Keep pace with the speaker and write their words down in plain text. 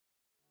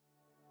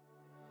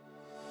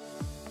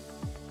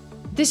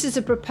This is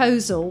a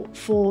proposal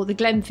for the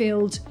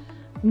Glenfield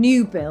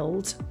new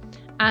build,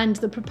 and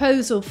the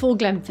proposal for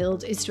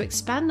Glenfield is to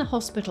expand the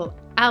hospital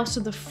out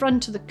of the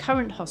front of the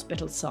current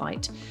hospital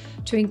site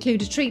to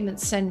include a treatment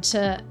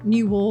centre,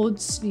 new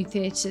wards, new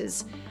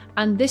theatres,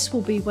 and this will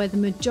be where the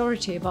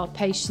majority of our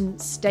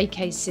patients, day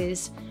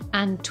cases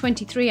and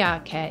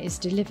 23-hour care is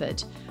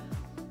delivered.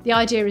 The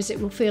idea is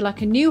it will feel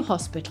like a new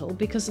hospital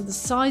because of the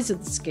size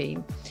of the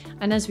scheme,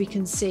 and as we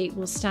can see, it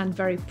will stand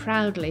very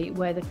proudly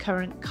where the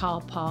current car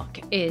park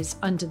is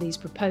under these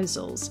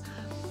proposals.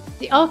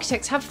 The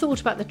architects have thought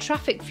about the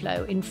traffic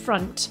flow in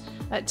front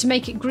to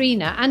make it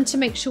greener and to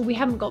make sure we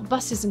haven't got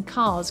buses and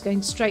cars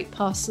going straight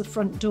past the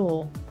front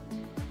door.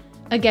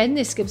 Again,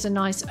 this gives a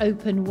nice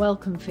open,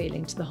 welcome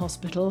feeling to the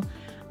hospital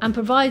and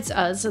provides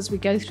us, as we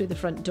go through the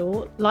front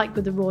door, like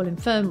with the Royal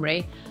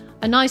Infirmary,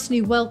 a nice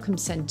new welcome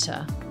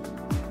centre.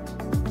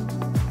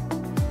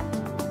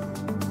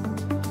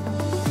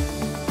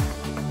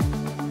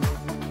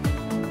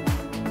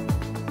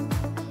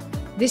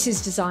 This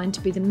is designed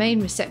to be the main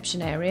reception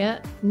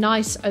area,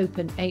 nice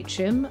open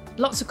atrium,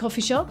 lots of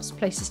coffee shops,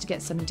 places to get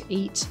something to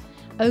eat,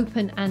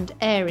 open and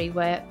airy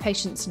where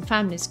patients and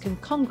families can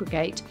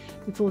congregate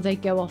before they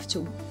go off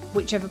to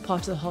whichever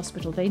part of the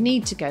hospital they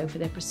need to go for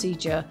their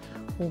procedure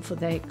or for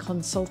their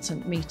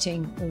consultant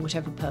meeting or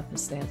whatever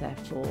purpose they're there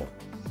for.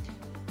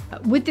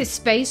 With this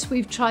space,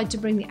 we've tried to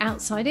bring the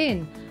outside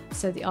in,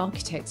 so the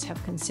architects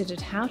have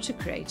considered how to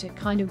create a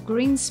kind of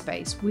green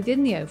space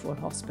within the overall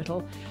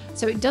hospital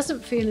so it doesn't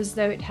feel as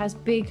though it has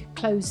big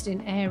closed-in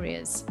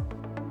areas.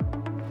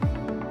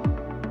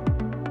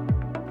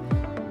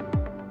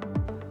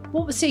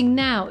 What we're seeing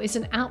now is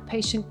an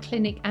outpatient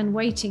clinic and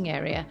waiting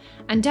area,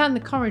 and down the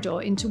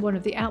corridor into one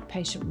of the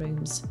outpatient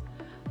rooms.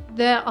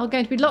 There are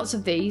going to be lots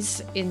of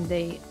these in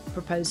the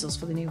proposals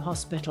for the new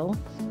hospital.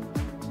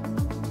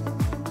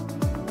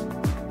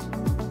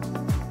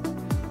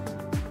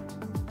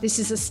 This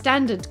is a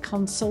standard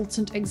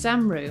consultant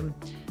exam room.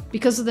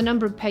 Because of the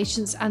number of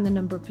patients and the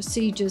number of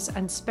procedures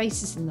and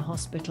spaces in the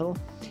hospital,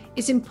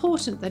 it's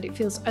important that it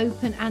feels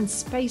open and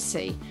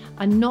spacey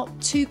and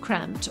not too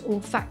cramped or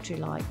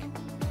factory-like.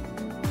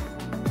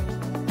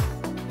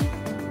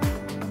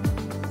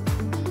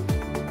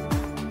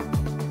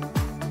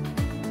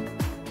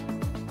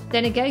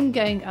 Then again,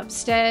 going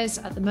upstairs,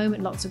 at the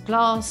moment lots of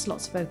glass,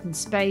 lots of open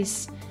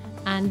space,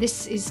 and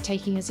this is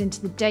taking us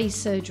into the day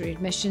surgery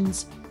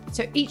admissions.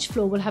 So each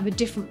floor will have a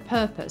different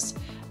purpose.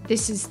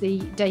 This is the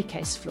day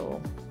case floor.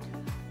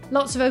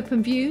 Lots of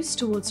open views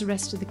towards the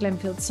rest of the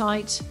Glenfield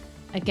site.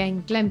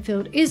 Again,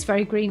 Glenfield is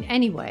very green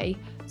anyway,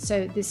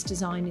 so this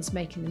design is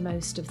making the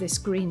most of this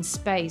green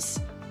space.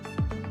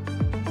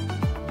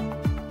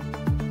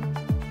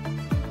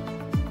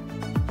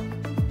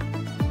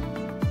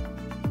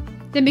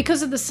 Then,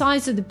 because of the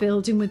size of the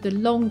building with the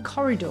long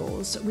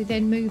corridors, we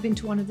then move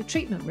into one of the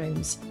treatment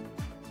rooms.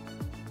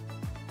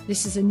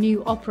 This is a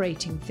new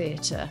operating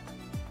theatre.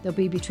 There'll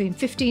be between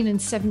 15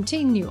 and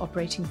 17 new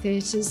operating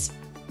theatres.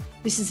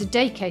 This is a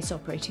day case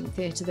operating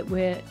theatre that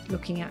we're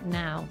looking at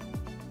now.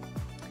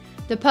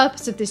 The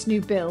purpose of this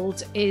new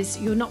build is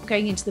you're not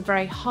going into the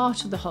very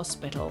heart of the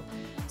hospital,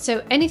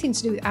 so anything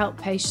to do with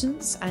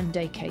outpatients and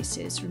day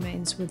cases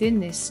remains within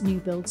this new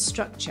build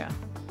structure.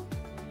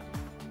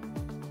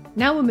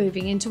 Now we're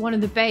moving into one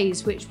of the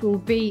bays which will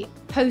be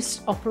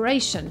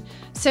post-operation.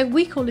 So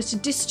we call it a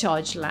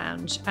discharge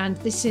lounge, and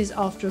this is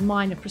after a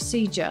minor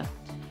procedure.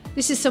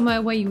 This is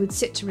somewhere where you would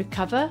sit to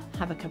recover,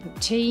 have a cup of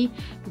tea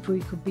before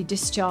you could be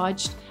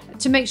discharged,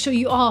 to make sure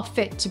you are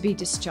fit to be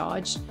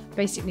discharged.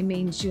 Basically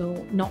means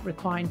you're not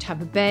requiring to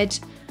have a bed.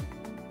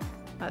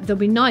 There'll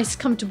be nice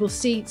comfortable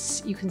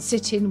seats you can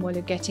sit in while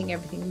you're getting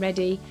everything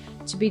ready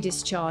to be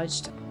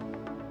discharged.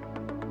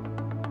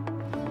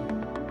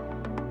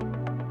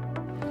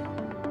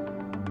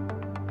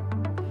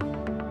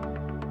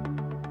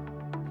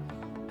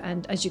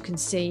 And as you can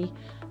see,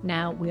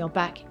 now we are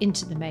back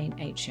into the main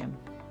atrium.